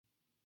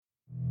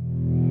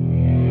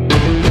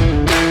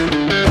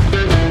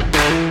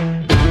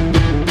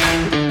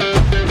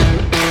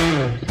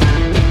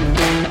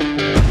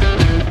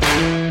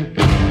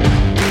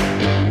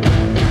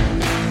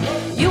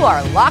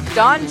Locked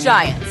On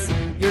Giants,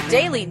 your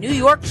daily New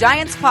York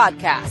Giants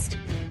podcast.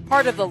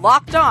 Part of the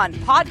Locked On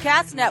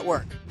Podcast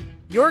Network,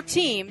 your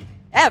team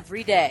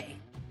every day.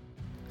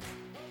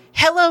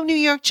 Hello, New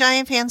York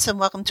Giant fans, and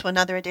welcome to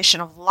another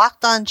edition of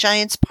Locked On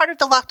Giants, part of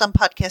the Locked On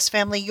Podcast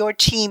family, your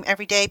team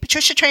every day.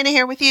 Patricia Traina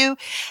here with you,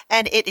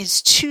 and it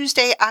is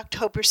Tuesday,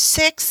 October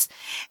 6th.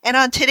 And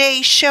on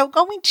today's show,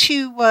 going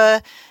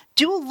to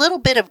do a little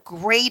bit of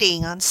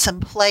grading on some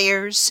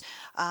players.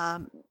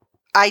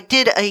 I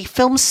did a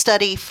film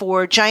study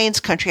for Giants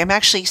Country. I'm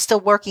actually still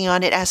working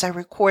on it as I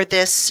record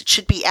this. It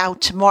should be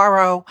out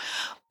tomorrow.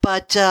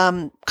 But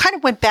kind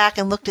of went back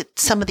and looked at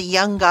some of the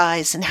young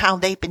guys and how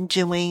they've been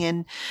doing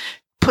and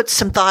put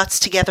some thoughts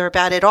together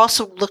about it.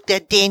 Also looked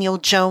at Daniel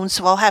Jones,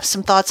 so I'll have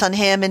some thoughts on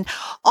him. And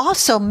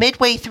also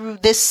midway through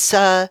this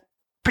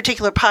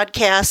particular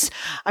podcast,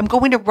 I'm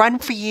going to run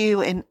for you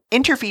an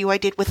interview I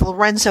did with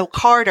Lorenzo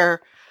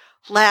Carter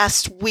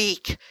last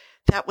week.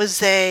 That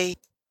was a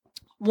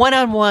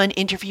one-on-one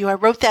interview. I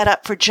wrote that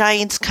up for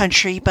Giants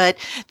Country, but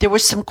there were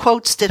some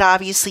quotes that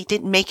obviously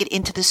didn't make it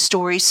into the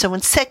story. So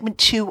in segment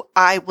 2,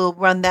 I will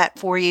run that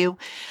for you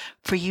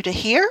to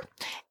hear.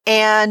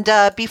 And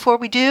before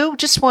we do,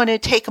 just want to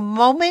take a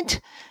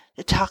moment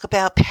to talk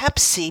about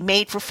Pepsi,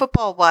 made for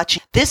football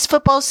watching. This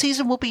football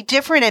season will be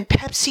different, and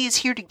Pepsi is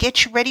here to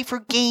get you ready for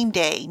game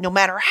day, no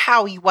matter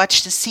how you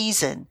watch the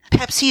season.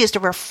 Pepsi is the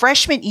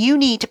refreshment you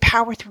need to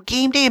power through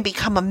game day and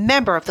become a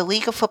member of the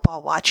League of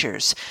Football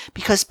Watchers.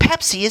 Because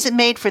Pepsi isn't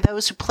made for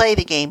those who play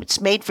the game,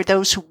 it's made for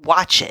those who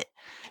watch it.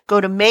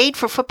 Go to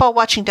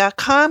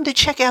madeforfootballwatching.com to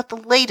check out the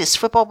latest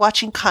football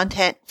watching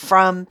content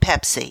from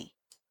Pepsi.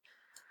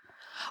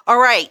 All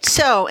right,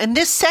 so in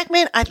this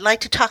segment, I'd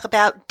like to talk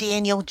about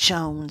Daniel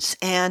Jones.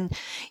 And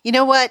you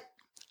know what?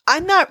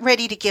 I'm not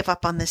ready to give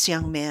up on this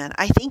young man.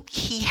 I think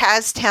he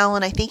has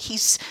talent. I think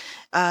he's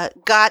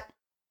got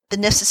the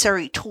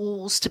necessary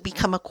tools to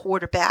become a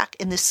quarterback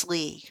in this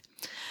league.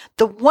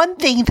 The one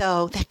thing,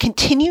 though, that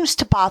continues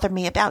to bother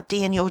me about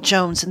Daniel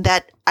Jones and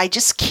that I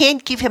just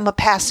can't give him a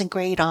passing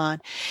grade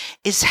on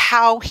is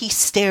how he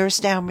stares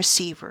down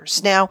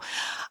receivers. Now,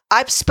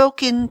 I've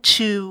spoken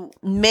to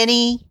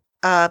many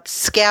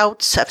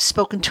scouts. I've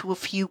spoken to a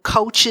few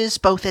coaches,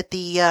 both at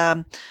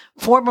the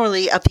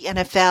formerly of the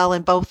NFL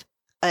and both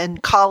in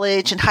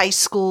college and high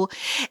school.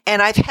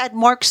 And I've had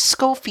Mark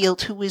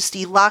Schofield, who is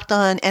the Locked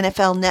On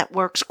NFL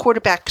Network's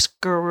quarterbacks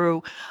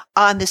guru,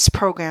 on this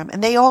program.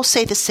 And they all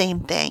say the same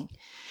thing.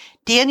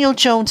 Daniel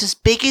Jones's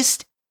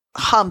biggest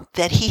hump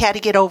that he had to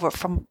get over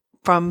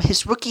from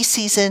his rookie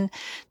season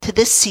to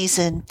this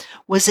season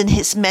was in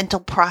his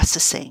mental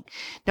processing.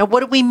 Now,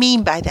 what do we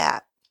mean by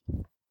that?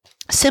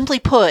 Simply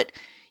put,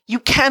 you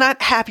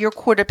cannot have your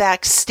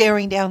quarterback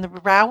staring down the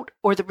route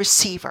or the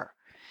receiver.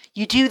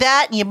 You do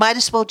that, and you might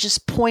as well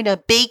just point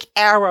a big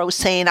arrow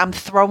saying, I'm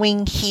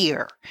throwing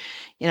here,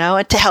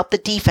 and to help the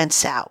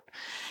defense out.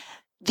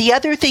 The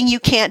other thing you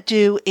can't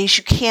do is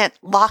you can't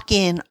lock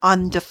in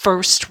on the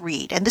first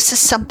read. And this is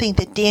something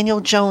that Daniel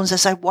Jones,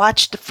 as I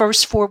watched the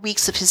first 4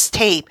 weeks of his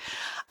tape,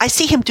 I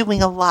see him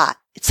doing a lot.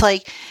 It's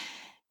like,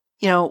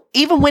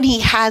 even when he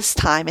has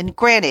time, and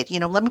granted,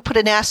 let me put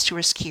an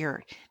asterisk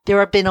here. There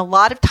have been a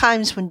lot of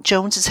times when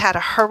Jones has had to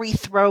hurry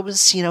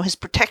throws, his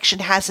protection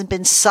hasn't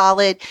been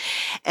solid,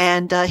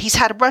 and he's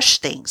had to rush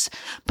things.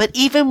 But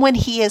even when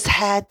he has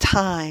had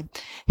time,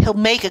 he'll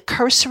make a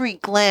cursory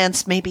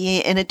glance maybe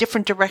in a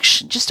different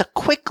direction, just a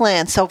quick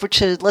glance over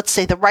to, let's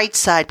say, the right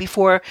side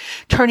before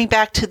turning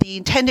back to the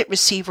intended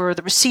receiver or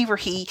the receiver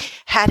he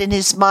had in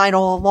his mind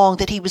all along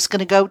that he was going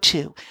to go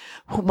to,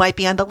 who might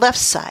be on the left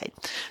side.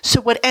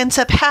 So what ends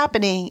up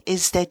happening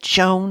is that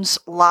Jones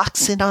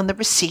locks in on the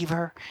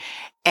receiver.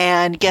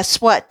 And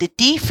guess what? The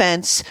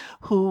defense,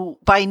 who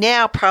by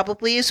now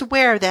probably is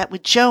aware that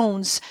with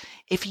Jones,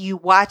 if you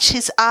watch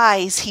his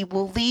eyes, he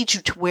will lead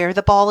you to where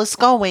the ball is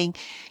going,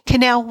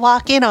 can now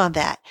lock in on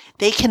that.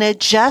 They can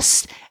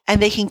adjust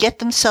and they can get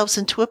themselves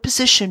into a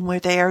position where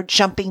they are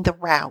jumping the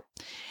route.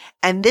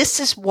 And this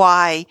is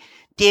why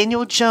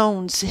Daniel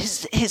Jones,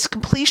 his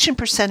completion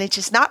percentage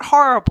is not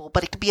horrible,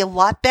 but it could be a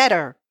lot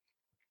better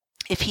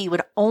if he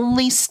would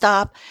only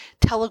stop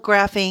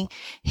telegraphing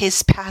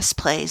his pass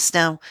plays.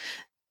 Now,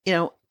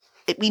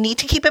 we need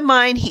to keep in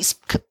mind he's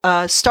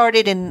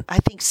started in, I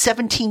think,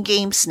 17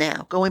 games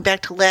now, going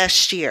back to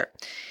last year.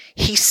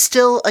 He's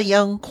still a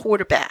young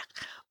quarterback.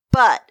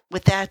 But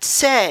with that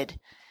said,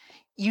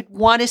 you'd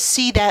want to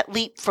see that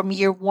leap from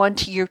year 1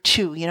 to year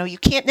 2. You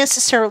can't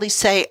necessarily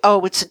say,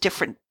 oh, it's a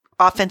different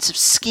offensive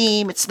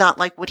scheme. It's not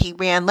like what he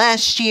ran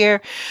last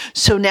year.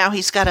 So now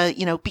he's got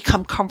to,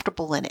 become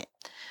comfortable in it.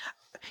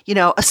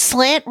 A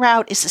slant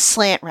route is a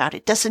slant route.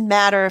 It doesn't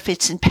matter if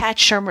it's in Pat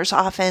Shurmur's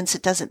offense.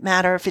 It doesn't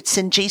matter if it's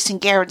in Jason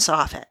Garrett's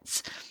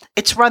offense.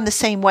 It's run the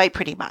same way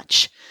pretty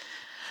much.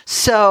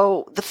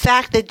 So the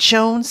fact that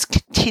Jones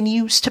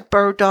continues to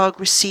bird dog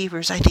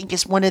receivers, I think,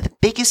 is one of the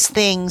biggest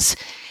things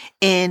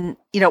in,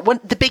 one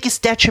of the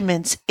biggest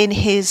detriments in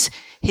his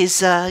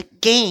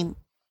game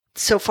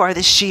so far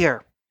this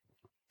year.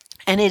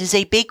 And it is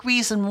a big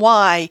reason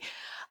why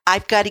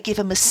I've got to give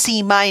him a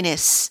C-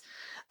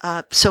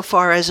 so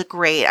far as a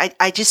grade.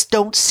 I just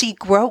don't see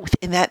growth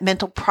in that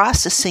mental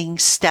processing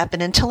step.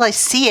 And until I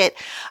see it,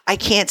 I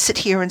can't sit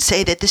here and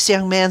say that this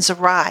young man's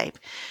arrived.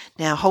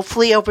 Now,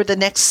 hopefully over the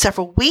next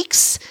several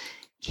weeks,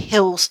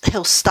 he'll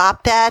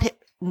stop that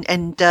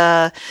and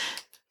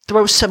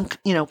throw some,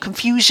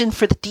 confusion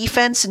for the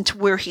defense into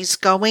where he's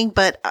going.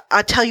 But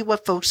I'll tell you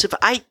what, folks, if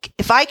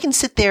I can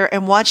sit there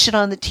and watch it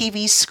on the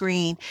TV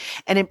screen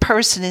and in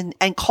person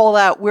and call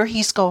out where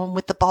he's going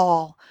with the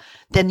ball,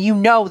 then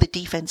the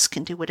defense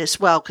can do it as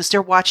well because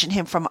they're watching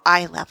him from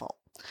eye level.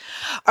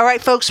 All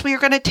right, folks, we are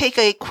going to take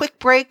a quick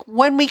break.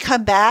 When we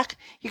come back,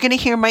 you're going to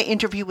hear my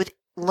interview with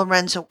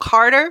Lorenzo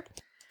Carter.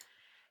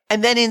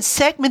 And then in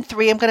segment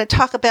 3, I'm going to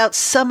talk about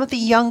some of the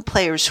young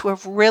players who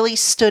have really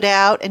stood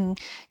out and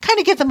kind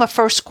of give them a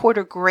first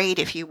quarter grade,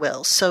 if you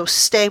will. So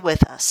stay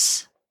with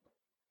us.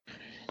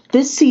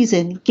 This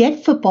season,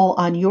 get football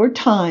on your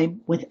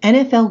time with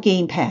NFL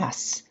Game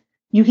Pass.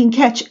 You can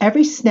catch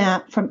every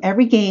snap from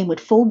every game with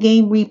full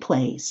game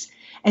replays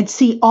and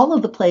see all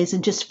of the plays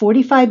in just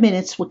 45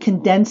 minutes with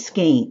condensed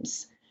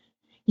games.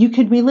 You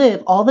can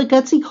relive all the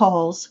gutsy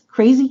calls,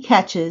 crazy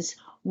catches,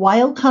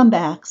 wild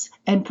comebacks,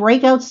 and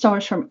breakout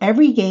stars from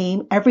every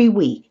game every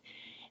week.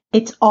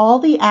 It's all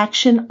the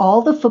action,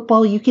 all the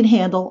football you can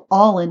handle,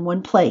 all in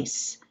one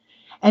place.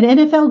 And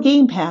NFL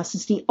Game Pass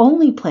is the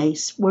only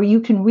place where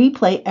you can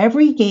replay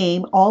every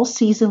game all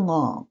season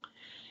long.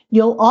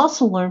 You'll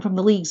also learn from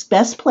the league's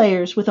best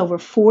players with over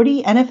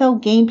 40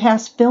 NFL Game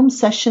Pass film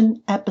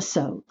session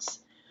episodes.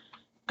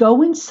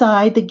 Go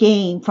inside the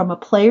game from a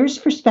player's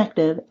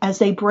perspective as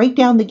they break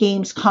down the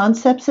game's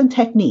concepts and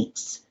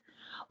techniques.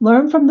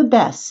 Learn from the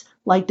best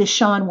like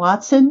Deshaun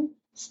Watson,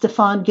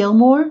 Stephon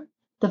Gilmore,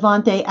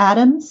 Davante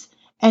Adams,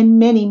 and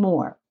many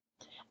more.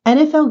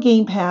 NFL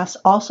Game Pass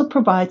also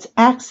provides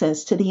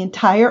access to the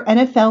entire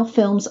NFL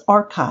Films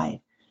archive.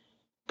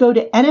 Go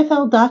to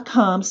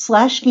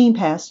NFL.com/Game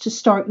Pass to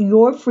start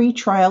your free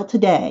trial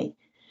today.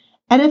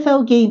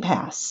 NFL Game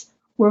Pass,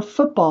 where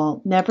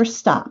football never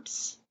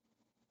stops.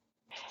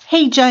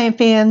 Hey, Giant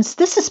fans,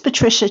 this is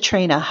Patricia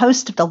Traina,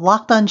 host of the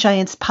Locked On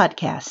Giants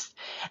podcast,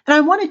 and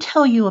I want to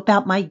tell you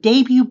about my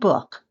debut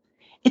book.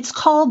 It's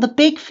called The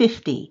Big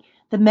 50,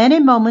 The Men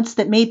and Moments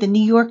That Made the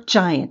New York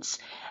Giants,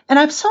 and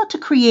I've sought to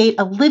create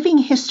a living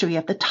history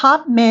of the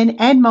top men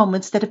and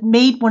moments that have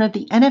made one of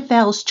the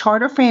NFL's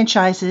charter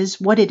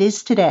franchises what it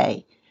is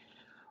today.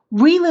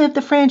 Relive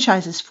the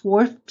franchise's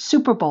 4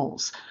 Super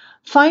Bowls.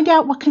 Find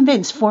out what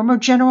convinced former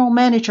general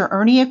manager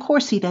Ernie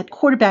Accorsi that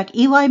quarterback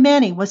Eli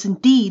Manning was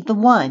indeed the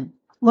one.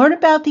 Learn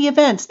about the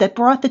events that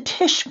brought the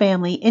Tisch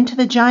family into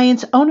the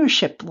Giants'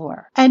 ownership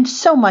lore, and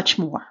so much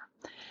more.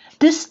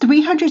 This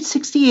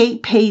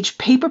 368-page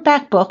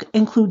paperback book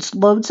includes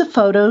loads of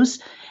photos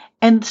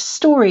and the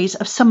stories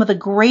of some of the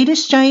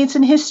greatest Giants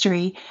in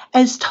history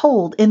as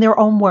told in their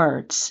own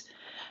words.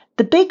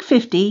 The Big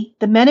 50,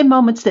 The Men and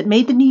Moments That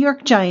Made the New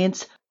York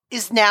Giants,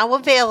 is now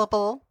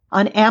available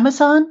on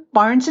Amazon,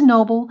 Barnes &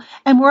 Noble,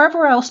 and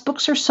wherever else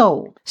books are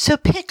sold. So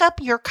pick up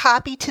your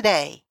copy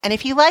today. And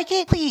if you like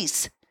it,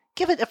 please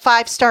give it a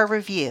 5-star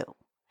review.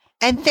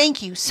 And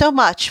thank you so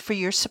much for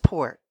your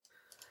support.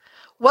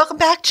 Welcome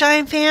back,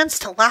 Giant fans,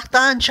 to Locked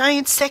On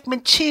Giants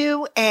segment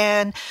 2.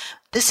 And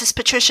this is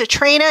Patricia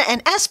Traina,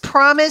 and as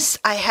promised,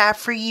 I have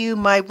for you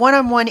my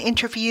one-on-one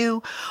interview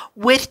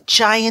with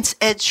Giants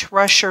edge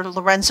rusher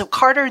Lorenzo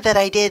Carter that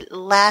I did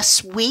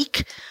last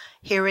week.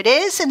 Here it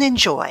is, and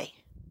enjoy.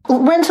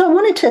 Lorenzo, I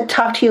wanted to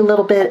talk to you a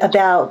little bit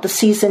about the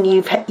season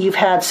you've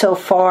had so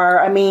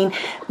far. I mean,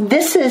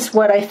 this is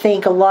what I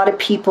think a lot of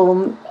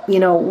people,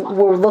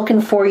 were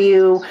looking for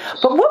you.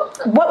 But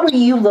what were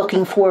you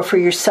looking for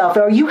yourself?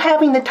 Are you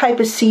having the type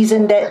of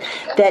season that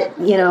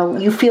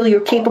you feel you're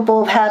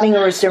capable of having,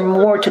 or is there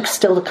more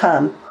still to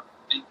come?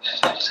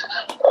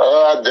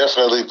 I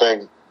definitely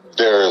think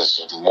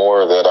there's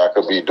more that I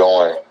could be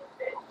doing.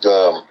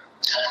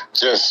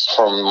 Just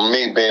from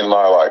me being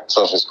my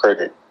toughest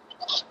critic.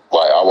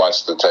 I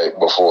watch the tape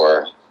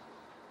before,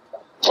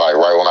 right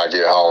when I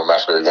get home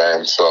after a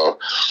game. So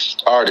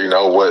I already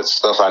know what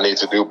stuff I need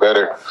to do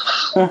better.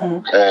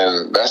 Mm-hmm.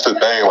 And that's the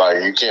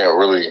thing, you can't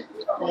really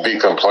be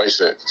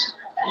complacent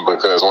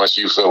because once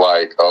you feel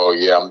oh,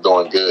 yeah, I'm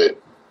doing good,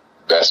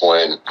 that's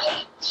when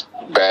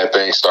bad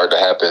things start to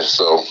happen.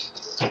 So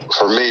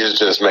for me, it's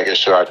just making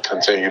sure I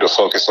continue to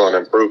focus on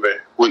improving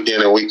week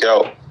in and week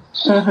out.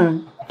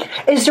 Mm-hmm.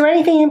 Is there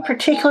anything in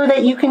particular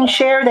that you can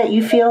share that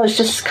you feel is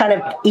just kind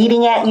of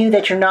eating at you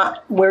that you're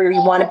not where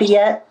you want to be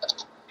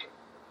yet?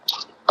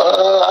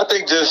 I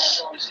think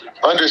just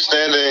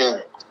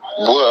understanding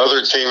what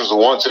other teams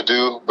want to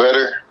do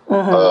better.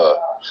 Mm-hmm.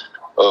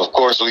 Of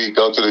course, we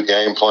go through the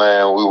game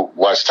plan. We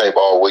watch tape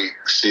all week,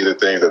 see the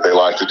things that they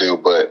like to do.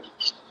 But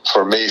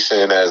for me,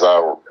 seeing as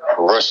I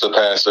rush the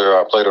passer,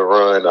 I play the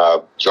run,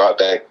 I drop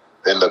back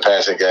in the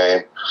passing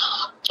game,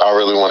 I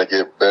really want to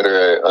get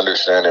better at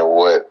understanding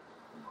what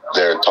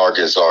their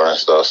targets are and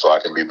stuff so I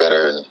can be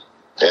better in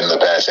the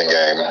passing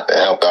game and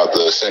help out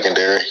the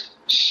secondary.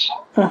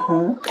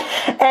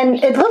 Mm-hmm.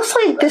 And it looks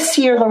like this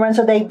year,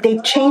 Lorenzo,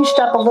 they've changed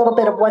up a little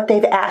bit of what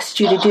they've asked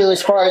you to do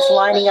as far as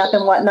lining up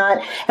and whatnot.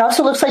 It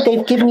also looks like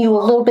they've given you a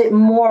little bit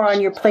more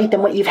on your plate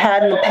than what you've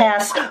had in the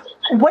past.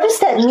 What does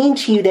that mean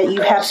to you that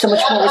you have so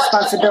much more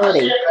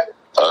responsibility?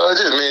 It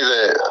just means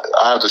that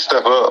I have to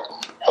step up.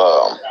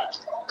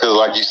 Because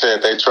like you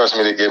said, they trust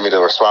me to give me the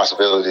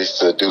responsibilities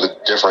to do the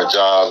different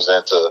jobs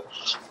and to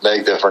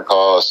make different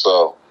calls.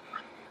 So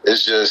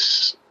it's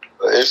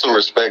a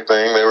respect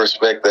thing. They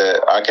respect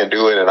that I can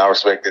do it, and I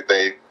respect that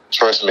they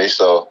trust me.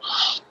 So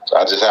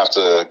I just have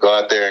to go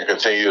out there and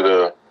continue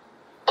to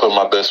put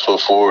my best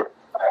foot forward.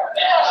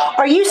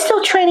 Are you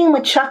still training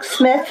with Chuck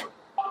Smith?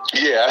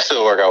 Yeah, I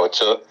still work out with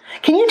Chuck.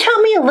 Can you tell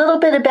me a little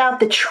bit about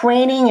the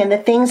training and the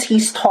things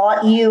he's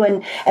taught you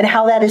and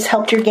how that has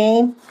helped your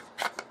game?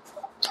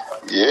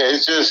 Yeah,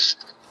 it's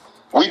just,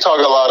 we talk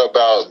a lot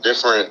about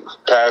different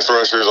pass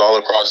rushers all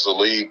across the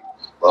league.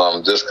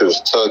 Just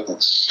because Chuck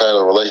had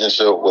a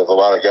relationship with a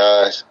lot of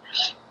guys.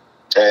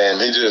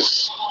 And he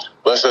just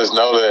lets us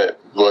know that,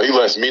 well, he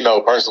lets me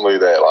know personally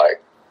that,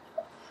 like,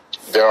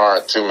 there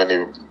aren't too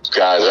many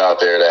guys out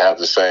there that have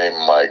the same,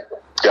 like,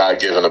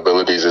 God-given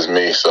abilities as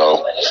me.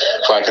 So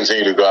if I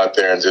continue to go out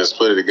there and just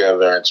put it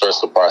together and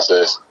trust the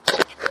process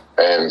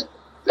and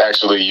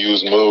actually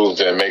use moves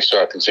and make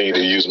sure I continue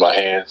to use my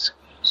hands,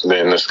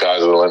 then the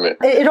sky's the limit.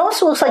 It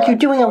also looks like you're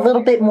doing a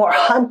little bit more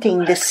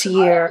hunting this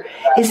year.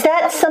 Is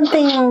that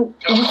something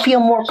you feel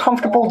more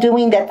comfortable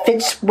doing that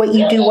fits what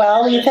you do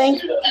well, you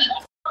think?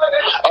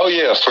 Oh,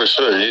 yeah, for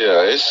sure,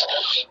 yeah. It's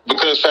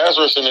because pass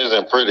rushing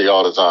isn't pretty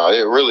all the time.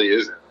 It really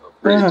isn't a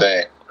pretty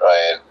thing.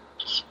 And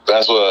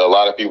that's what a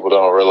lot of people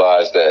don't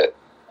realize, that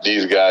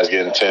these guys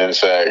getting 10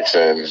 sacks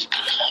and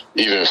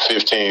even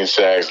 15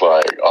 sacks,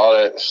 like, all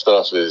that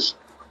stuff is,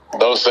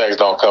 those sacks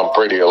don't come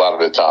pretty a lot of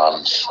the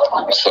times.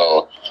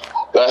 So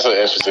that's an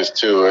emphasis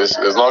too. As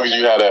long as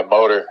you have that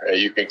motor and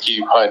you can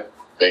keep hunting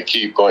and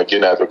keep going,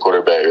 getting at the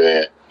quarterback,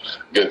 then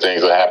good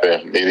things will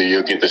happen. Either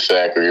you'll get the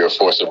sack or you'll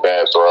force a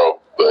bad throw.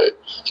 But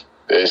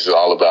it's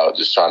all about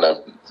just trying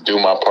to do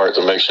my part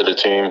to make sure the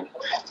team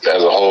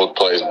as a whole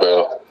plays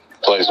well.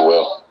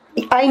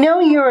 I know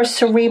you're a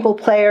cerebral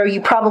player. You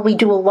probably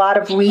do a lot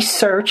of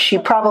research. You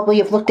probably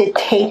have looked at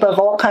tape of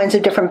all kinds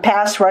of different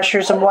pass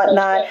rushers and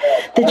whatnot.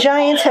 The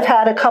Giants have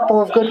had a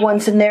couple of good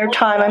ones in their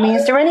time. I mean,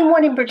 is there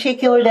anyone in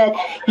particular that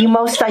you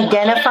most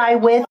identify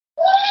with?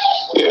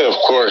 Yeah, of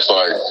course.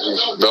 Like,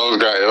 those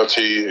guys,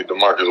 LT,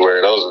 DeMarcus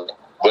Ware, those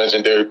are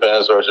legendary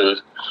pass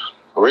rushers.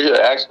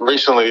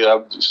 Recently,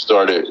 I've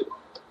started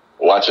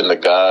watching the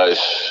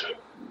guys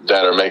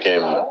that are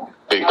making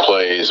big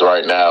plays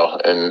right now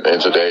in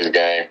today's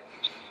game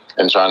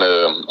and trying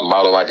to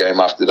model my game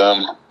after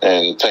them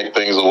and take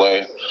things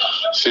away,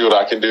 see what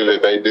I can do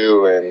that they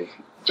do, and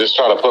just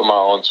try to put my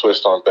own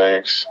twist on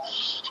things.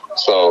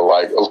 So,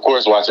 like, of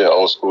course, watching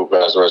old school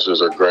pass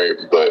rushers are great,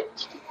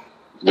 but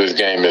this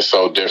game is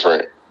so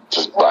different,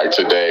 like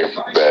today,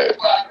 that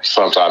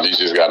sometimes you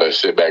just got to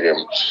sit back and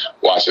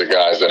watch the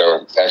guys that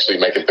are actually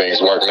making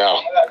things work now.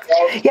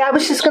 Yeah, I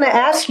was just going to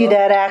ask you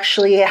that,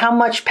 actually, how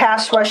much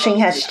pass rushing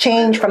has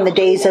changed from the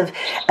days of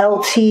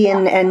LT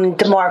and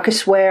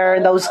DeMarcus Ware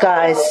and those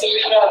guys.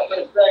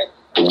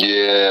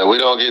 Yeah, we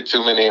don't get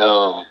too many.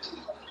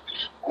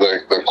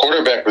 The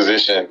quarterback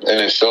position in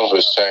itself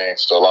has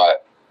changed a lot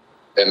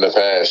in the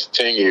past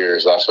 10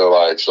 years, I feel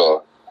like.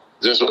 So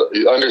just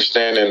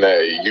understanding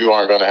that you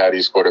aren't going to have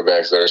these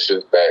quarterbacks that are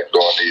sitting back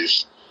doing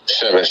these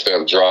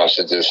 7-step drops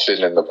and just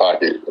sitting in the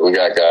pocket. We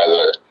got guys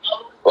that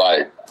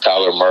like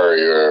Kyler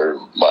Murray or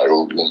like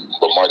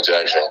Lamar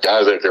Jackson,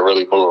 guys that can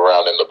really move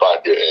around in the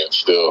pocket and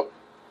still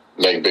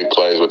make big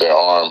plays with their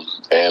arm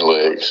and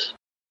legs.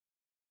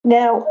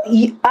 Now,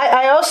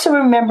 I also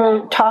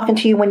remember talking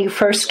to you when you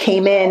first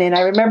came in, and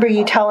I remember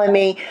you telling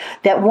me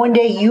that one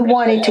day you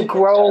wanted to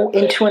grow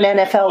into an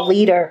NFL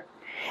leader.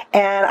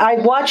 And I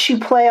watch you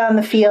play on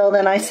the field,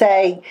 and I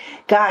say,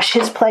 gosh,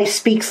 his play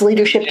speaks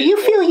leadership. Do you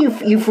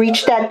feel you've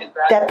reached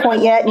that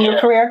point yet in your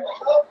career?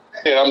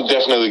 Yeah, I'm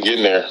definitely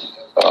getting there.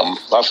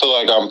 I feel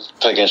like I'm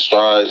taking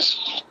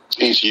strides.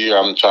 Each year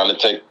I'm trying to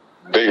take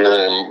bigger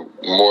and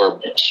more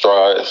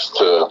strides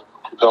to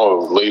become a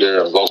leader,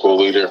 a local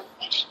leader.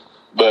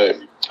 But,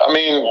 I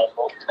mean,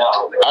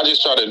 I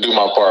just try to do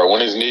my part.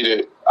 When it's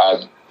needed,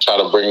 I try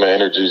to bring the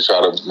energy,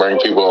 try to bring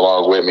people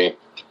along with me.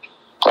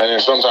 And then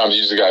sometimes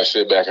you just got to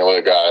sit back and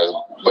let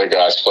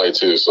guys play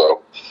too.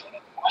 So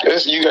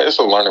it's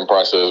a learning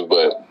process,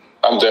 but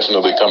I'm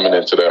definitely coming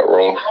into that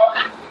role.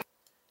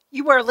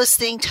 You are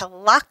listening to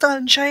Locked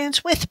On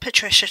Giants with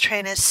Patricia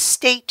Traina.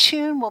 Stay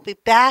tuned. We'll be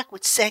back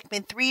with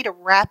segment 3 to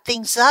wrap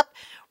things up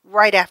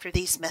right after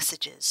these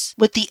messages.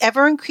 With the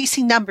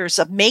ever-increasing numbers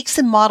of makes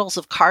and models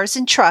of cars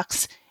and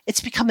trucks,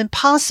 it's become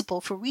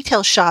impossible for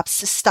retail shops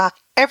to stock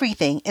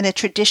everything in a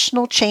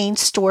traditional chain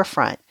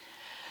storefront.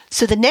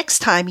 So the next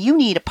time you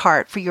need a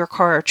part for your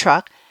car or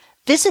truck,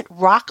 visit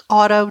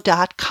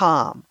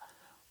rockauto.com.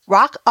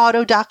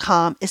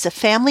 RockAuto.com is a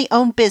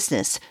family-owned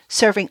business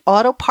serving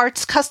auto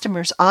parts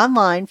customers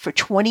online for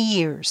 20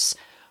 years.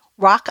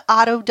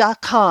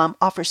 RockAuto.com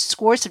offers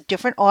scores of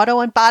different auto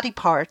and body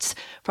parts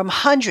from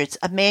hundreds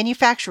of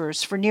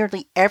manufacturers for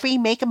nearly every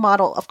make and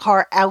model of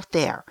car out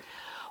there.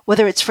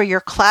 Whether it's for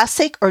your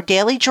classic or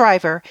daily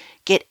driver,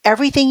 get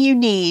everything you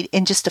need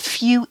in just a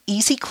few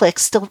easy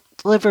clicks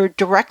delivered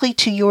directly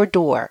to your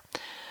door.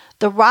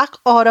 The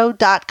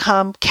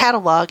RockAuto.com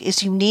catalog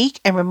is unique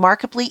and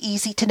remarkably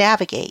easy to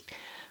navigate.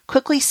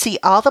 Quickly see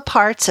all the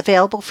parts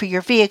available for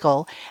your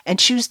vehicle and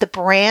choose the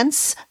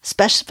brands,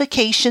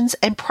 specifications,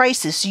 and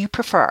prices you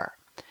prefer.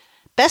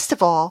 Best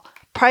of all,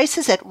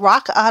 prices at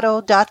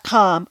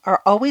RockAuto.com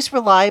are always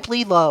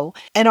reliably low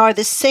and are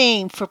the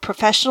same for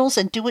professionals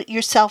and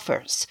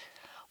do-it-yourselfers.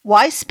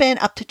 Why spend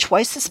up to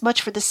twice as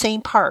much for the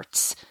same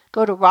parts?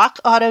 Go to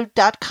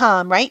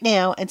RockAuto.com right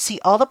now and see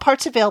all the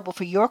parts available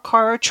for your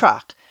car or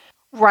truck.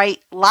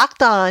 Write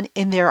Locked On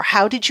in their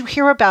How Did You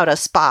Hear About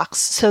Us box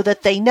so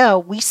that they know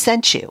we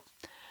sent you.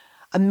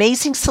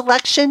 Amazing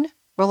selection,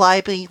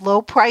 reliably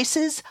low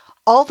prices,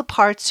 all the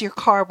parts your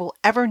car will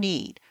ever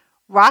need.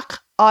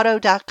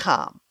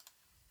 RockAuto.com.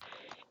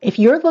 If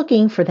you're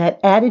looking for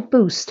that added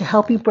boost to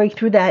help you break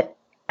through that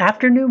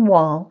afternoon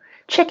wall,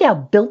 check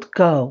out Built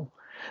Go.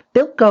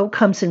 Built Go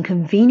comes in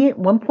convenient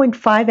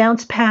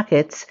 1.5-ounce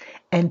packets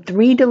and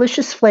 3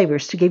 delicious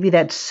flavors to give you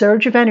that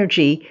surge of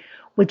energy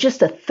with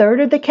just a third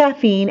of the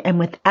caffeine and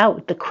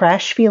without the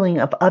crash feeling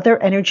of other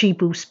energy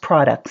boost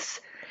products.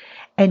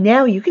 And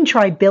now you can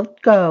try Built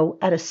Go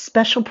at a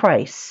special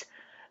price.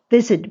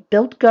 Visit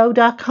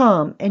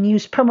BuiltGo.com and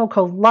use promo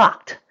code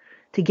LOCKED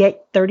to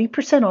get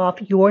 30%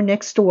 off your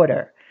next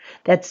order.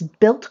 That's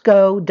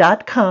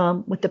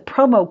BuiltGo.com with the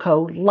promo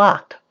code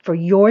LOCKED for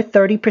your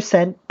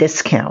 30%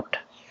 discount.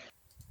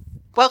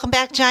 Welcome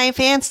back, Giant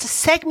fans, to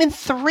segment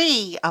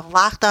 3 of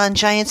Locked On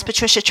Giants.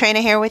 Patricia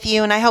Traina here with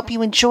you, and I hope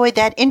you enjoyed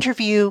that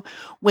interview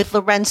with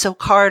Lorenzo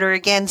Carter.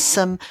 Again,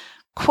 some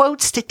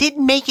quotes that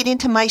didn't make it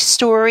into my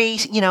story.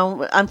 You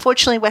know,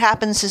 unfortunately, what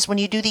happens is when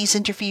you do these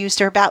interviews,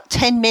 they're about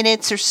 10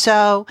 minutes or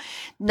so.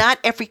 Not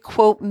every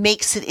quote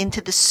makes it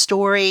into the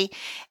story.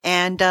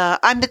 And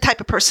I'm the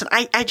type of person,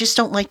 I just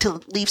don't like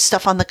to leave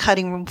stuff on the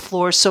cutting room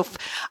floor. So if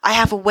I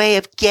have a way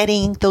of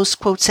getting those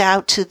quotes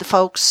out to the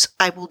folks,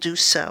 I will do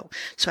so.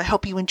 So I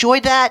hope you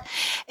enjoyed that.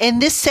 In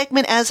this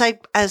segment, as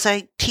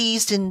I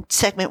teased in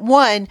segment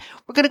 1,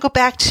 we're going to go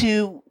back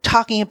to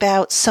talking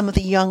about some of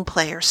the young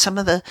players, some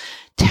of the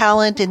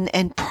talent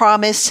and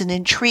promise and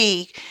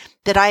intrigue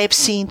that I have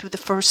seen through the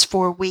first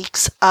 4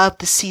 weeks of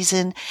the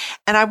season.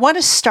 And I want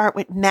to start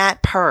with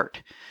Matt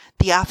Peart,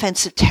 the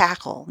offensive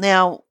tackle.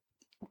 Now,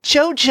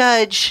 Joe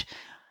Judge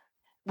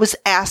was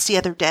asked the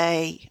other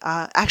day,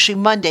 actually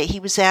Monday, he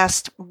was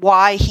asked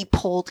why he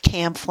pulled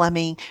Cam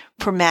Fleming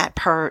for Matt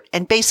Peart.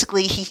 And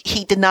basically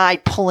he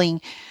denied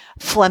pulling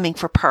Fleming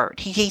for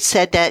Peart. He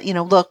said that, you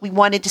know, look, we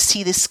wanted to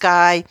see this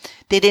guy.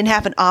 They didn't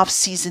have an off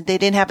season. They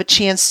didn't have a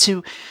chance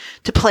to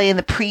play in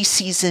the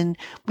preseason.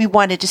 We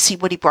wanted to see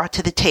what he brought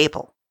to the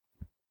table.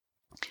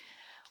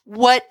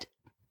 What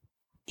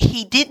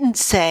he didn't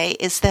say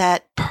is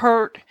that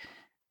Peart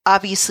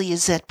obviously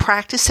is at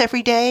practice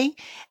every day.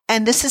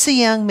 And this is a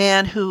young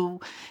man who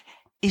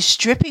is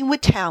dripping with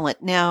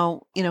talent.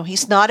 Now, you know,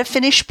 he's not a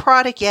finished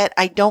product yet.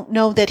 I don't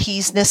know that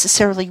he's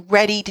necessarily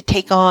ready to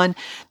take on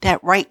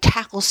that right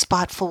tackle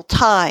spot full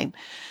time.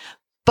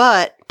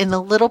 But in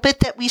the little bit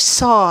that we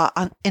saw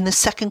in the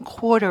second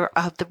quarter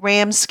of the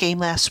Rams game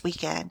last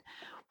weekend,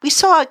 we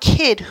saw a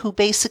kid who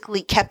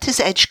basically kept his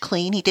edge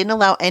clean. He didn't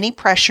allow any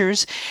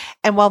pressures.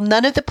 And while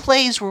none of the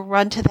plays were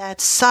run to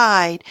that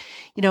side,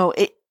 you know,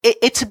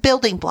 it's a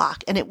building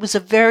block, and it was a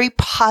very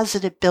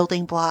positive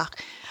building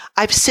block.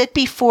 I've said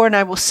before, and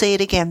I will say it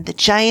again, the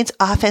Giants'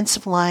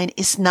 offensive line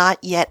is not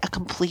yet a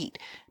complete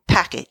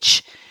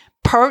package.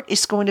 Peart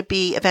is going to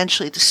be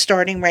eventually the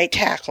starting right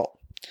tackle.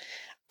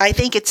 I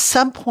think at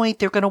some point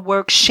they're going to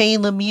work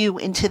Shane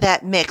Lemieux into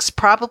that mix,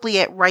 probably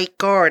at right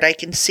guard. I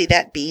can see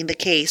that being the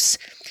case,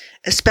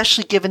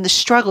 especially given the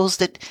struggles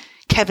that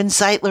Kevin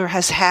Zeitler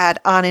has had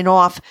on and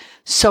off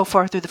so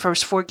far through the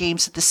first 4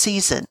 games of the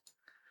season.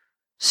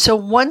 So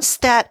once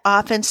that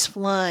offensive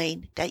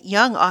line, that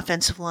young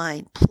offensive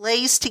line,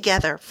 plays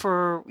together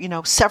for, you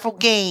know, several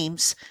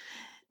games,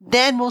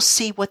 then we'll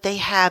see what they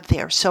have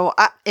there. So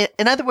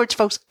in other words,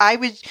 folks, I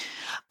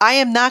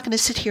am not going to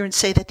sit here and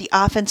say that the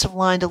offensive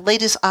line, the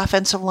latest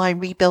offensive line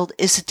rebuild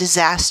is a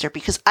disaster,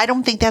 because I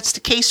don't think that's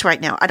the case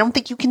right now. I don't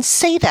think you can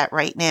say that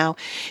right now.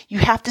 You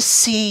have to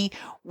see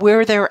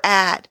where they're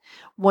at.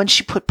 Once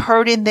you put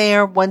Peart in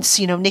there, once,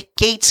 you know, Nick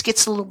Gates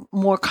gets a little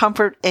more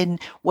comfort in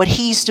what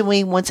he's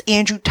doing, once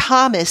Andrew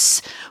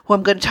Thomas, who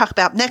I'm going to talk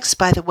about next,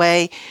 by the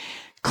way,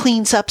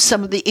 cleans up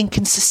some of the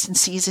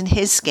inconsistencies in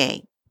his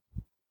game.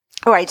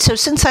 All right, so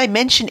since I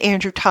mentioned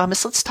Andrew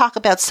Thomas, let's talk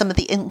about some of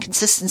the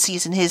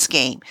inconsistencies in his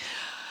game.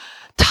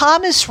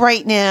 Thomas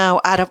right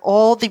now, out of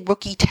all the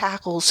rookie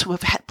tackles who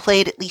have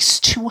played at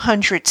least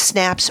 200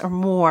 snaps or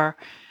more,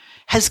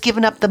 has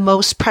given up the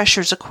most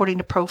pressures according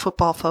to Pro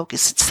Football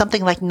Focus. It's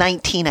something like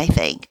 19, I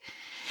think.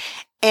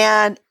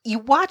 And you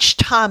watch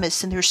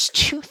Thomas, and there's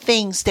two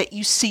things that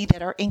you see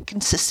that are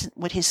inconsistent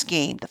with his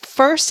game. The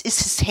first is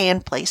his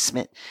hand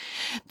placement.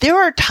 There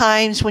are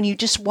times when you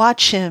just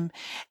watch him,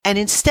 and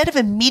instead of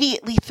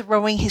immediately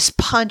throwing his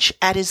punch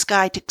at his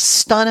guy to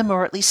stun him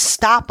or at least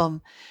stop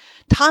him,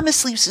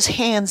 Thomas leaves his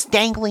hands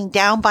dangling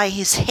down by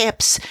his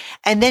hips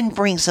and then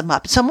brings them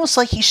up. It's almost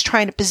like he's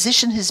trying to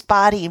position his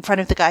body in front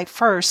of the guy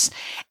first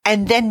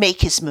and then make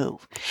his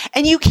move.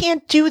 And you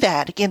can't do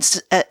that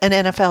against an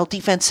NFL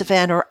defensive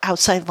end or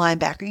outside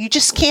linebacker. You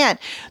just can't.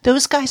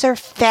 Those guys are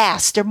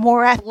fast. They're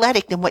more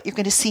athletic than what you're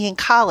going to see in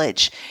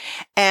college.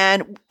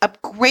 And a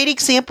great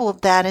example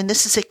of that, and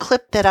this is a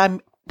clip that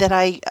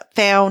I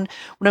found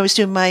when I was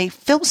doing my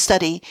film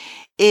study,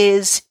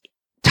 is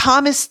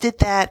Thomas did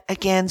that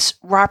against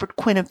Robert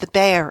Quinn of the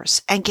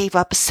Bears and gave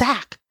up a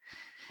sack.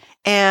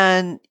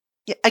 And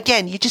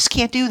again, you just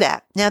can't do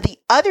that. Now, the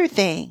other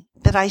thing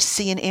that I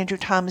see in Andrew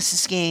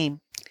Thomas's game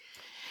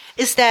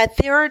is that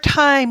there are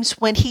times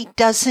when he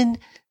doesn't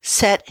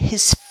set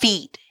his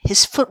feet.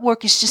 His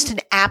footwork is just an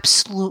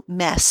absolute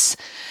mess.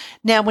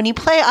 Now, when you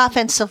play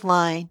offensive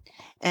line,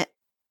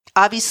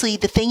 obviously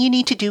the thing you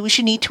need to do is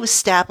you need to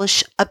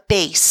establish a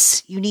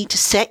base. You need to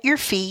set your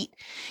feet.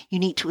 You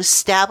need to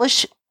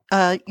establish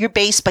your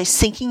base by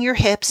sinking your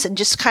hips and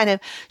just kind of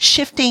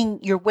shifting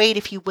your weight,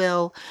 if you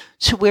will,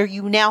 to where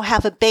you now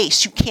have a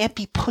base. You can't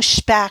be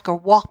pushed back or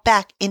walk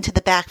back into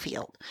the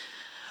backfield.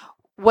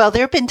 Well,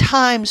 there have been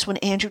times when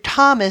Andrew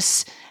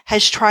Thomas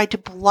has tried to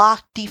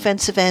block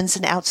defensive ends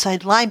and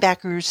outside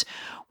linebackers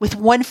with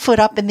one foot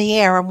up in the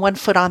air and one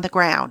foot on the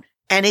ground.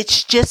 And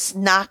it's just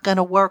not going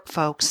to work,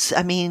 folks.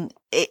 I mean,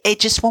 it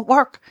just won't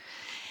work.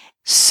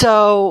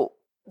 So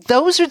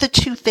those are the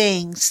two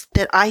things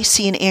that I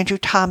see in Andrew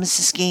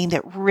Thomas's game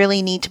that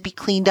really need to be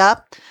cleaned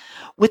up.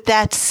 With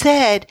that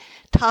said,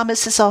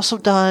 Thomas has also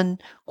done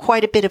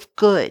quite a bit of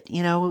good.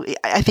 You know,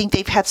 I think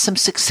they've had some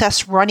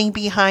success running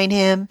behind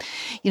him.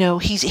 You know,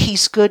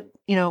 he's good.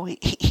 You know,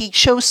 he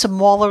shows some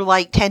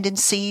Waller-like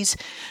tendencies.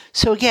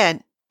 So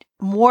again,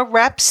 more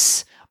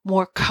reps,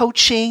 more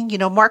coaching. You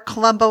know, Mark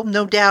Colombo,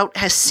 no doubt,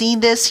 has seen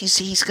this.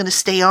 He's going to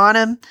stay on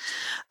him.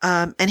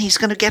 And he's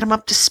going to get him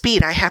up to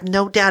speed. I have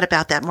no doubt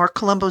about that. Mark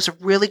Colombo's a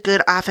really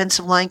good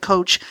offensive line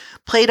coach,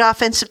 played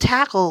offensive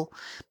tackle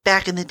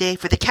back in the day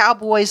for the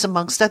Cowboys,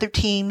 amongst other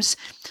teams.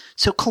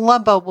 So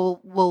Colombo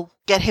will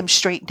get him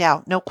straightened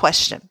out, no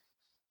question.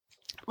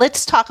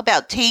 Let's talk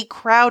about Tae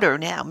Crowder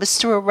now,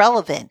 Mr.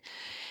 Irrelevant,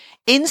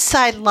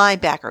 inside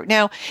linebacker.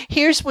 Now,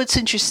 here's what's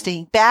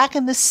interesting. Back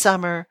in the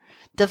summer,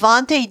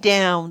 Devontae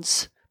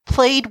Downs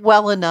played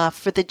well enough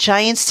for the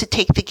Giants to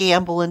take the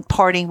gamble in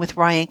parting with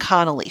Ryan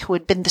Connolly, who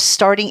had been the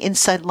starting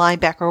inside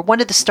linebacker, or one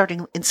of the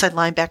starting inside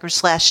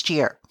linebackers last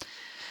year.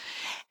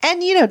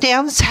 And, you know,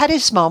 Downs had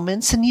his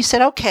moments, and you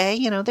said, okay,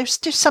 you know, there's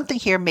something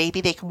here maybe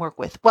they can work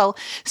with. Well,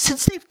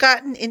 since they've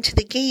gotten into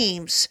the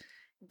games,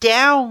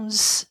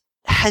 Downs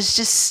has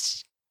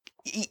just,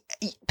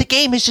 the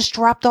game has just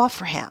dropped off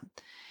for him.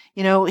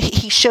 You know,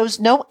 he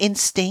shows no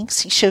instincts.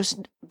 He shows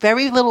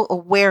very little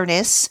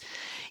awareness.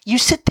 You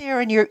sit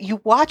there and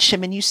you watch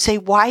him and you say,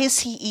 why is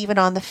he even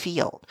on the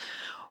field?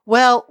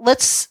 Well,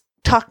 let's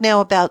talk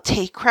now about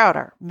Tae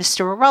Crowder,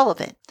 Mr.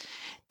 Irrelevant.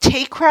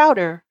 Tae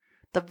Crowder,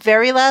 the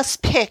very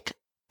last pick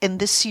in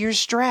this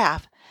year's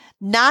draft,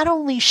 not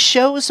only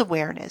shows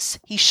awareness,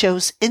 he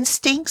shows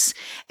instincts,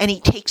 and he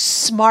takes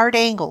smart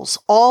angles,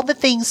 all the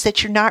things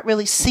that you're not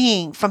really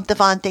seeing from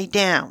Devontae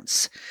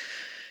Downs.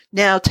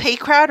 Now, Tae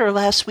Crowder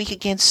last week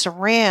against the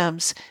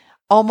Rams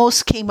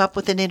almost came up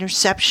with an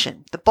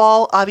interception. The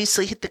ball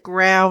obviously hit the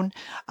ground.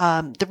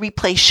 The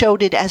replay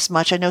showed it as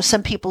much. I know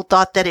some people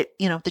thought that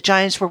the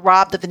Giants were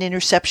robbed of an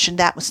interception.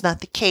 That was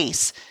not the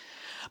case.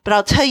 But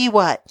I'll tell you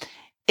what,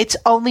 it's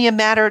only a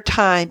matter of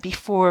time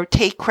before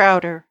Tae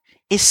Crowder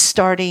is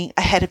starting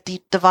ahead of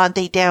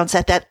Devontae Downs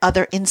at that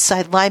other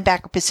inside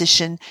linebacker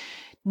position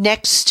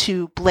next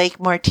to Blake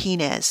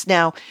Martinez.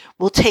 Now,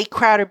 will Tae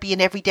Crowder be an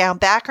every down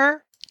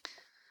backer?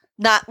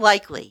 Not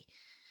likely.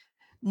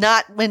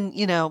 Not when,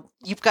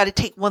 you've got to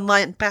take one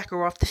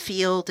linebacker off the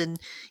field and,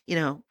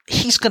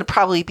 he's going to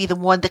probably be the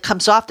one that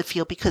comes off the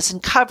field because in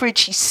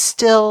coverage, he's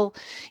still,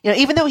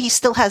 even though he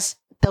still has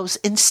those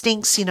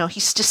instincts,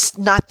 he's just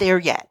not there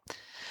yet.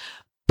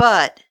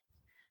 But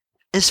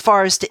as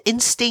far as the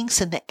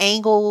instincts and the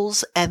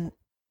angles and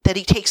that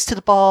he takes to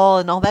the ball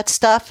and all that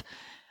stuff,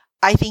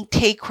 I think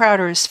Tae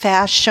Crowder is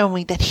fast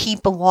showing that he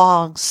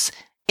belongs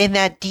in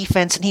that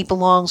defense, and he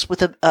belongs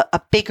with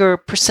a bigger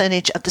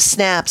percentage of the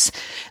snaps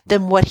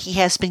than what he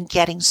has been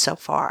getting so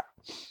far.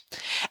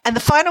 And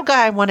the final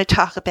guy I want to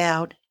talk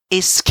about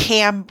is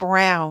Cam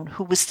Brown,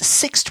 who was the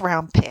 6th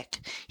round pick.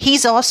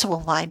 He's also a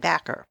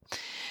linebacker.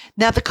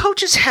 Now, the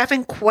coaches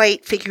haven't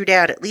quite figured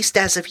out, at least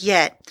as of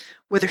yet,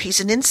 whether he's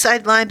an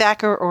inside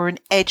linebacker or an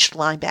edge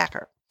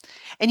linebacker.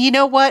 And you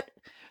know what?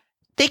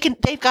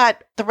 They've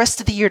got the rest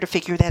of the year to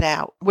figure that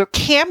out. Where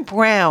Cam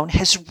Brown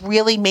has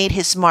really made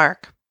his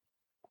mark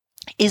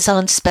is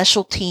on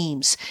special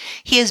teams.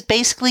 He has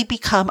basically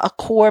become a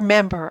core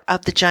member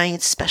of the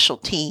Giants special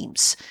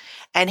teams.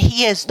 And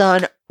he has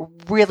done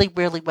really,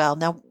 really well.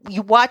 Now,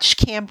 you watch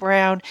Cam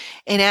Brown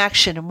in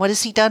action, and what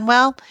has he done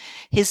well?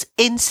 His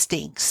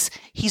instincts.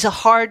 He's a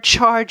hard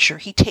charger.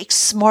 He takes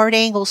smart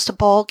angles to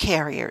ball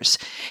carriers.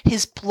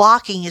 His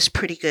blocking is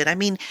pretty good. I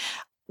mean,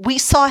 we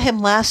saw him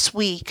last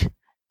week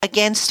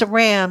against the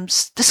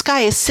Rams. This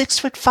guy is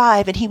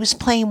 6'5", and he was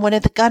playing one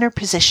of the gunner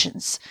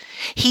positions.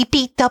 He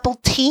beat double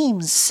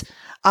teams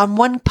on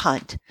one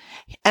punt,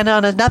 and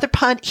on another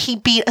punt, he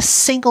beat a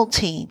single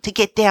team to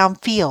get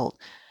downfield.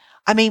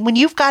 I mean, when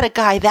you've got a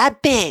guy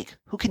that big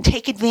who can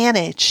take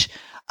advantage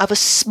of a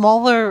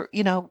smaller,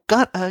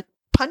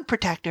 punt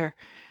protector,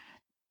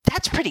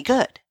 that's pretty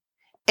good.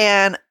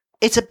 And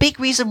it's a big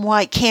reason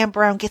why Cam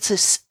Brown gets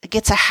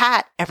a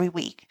hat every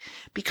week,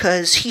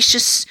 because he's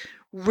just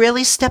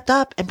really stepped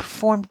up and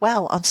performed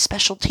well on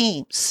special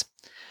teams.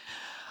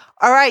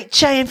 All right,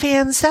 Giant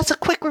fans, that's a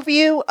quick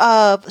review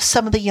of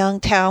some of the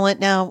young talent.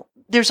 Now,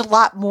 there's a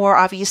lot more,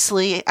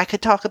 obviously, I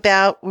could talk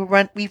about.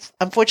 We've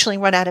unfortunately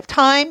run out of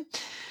time.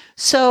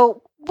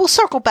 So we'll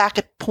circle back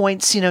at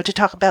points, to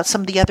talk about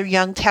some of the other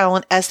young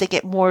talent as they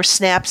get more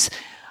snaps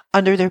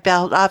under their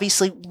belt.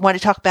 Obviously, we want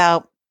to talk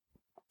about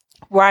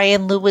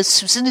Ryan Lewis,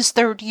 who's in his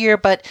third year,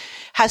 but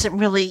hasn't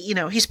really,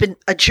 he's been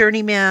a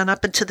journeyman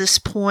up until this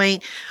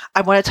point.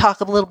 I want to talk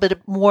a little bit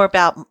more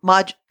about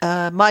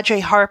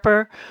Madre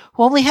Harper,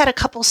 who only had a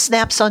couple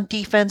snaps on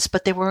defense,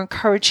 but they were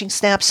encouraging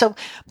snaps. So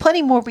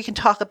plenty more we can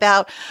talk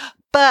about.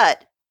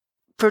 But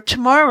for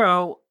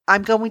tomorrow,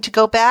 I'm going to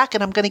go back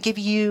and I'm going to give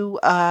you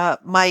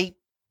my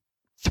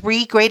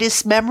 3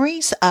 greatest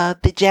memories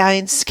of the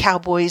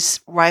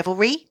Giants-Cowboys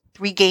rivalry,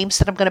 3 games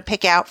that I'm going to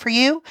pick out for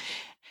you.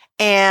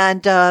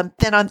 And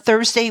then on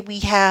Thursday, we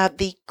have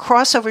the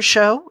crossover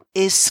show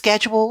is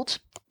scheduled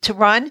to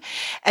run.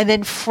 And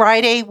then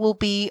Friday will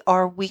be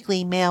our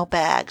weekly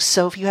mailbag.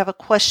 So if you have a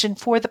question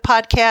for the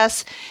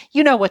podcast,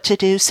 you know what to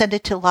do. Send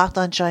it to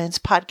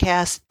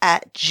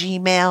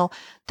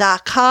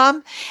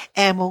lockedongiantspodcast@gmail.com,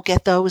 and we'll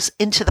get those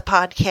into the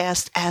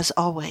podcast as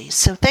always.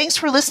 So thanks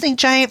for listening,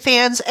 Giant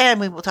fans, and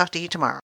we will talk to you tomorrow.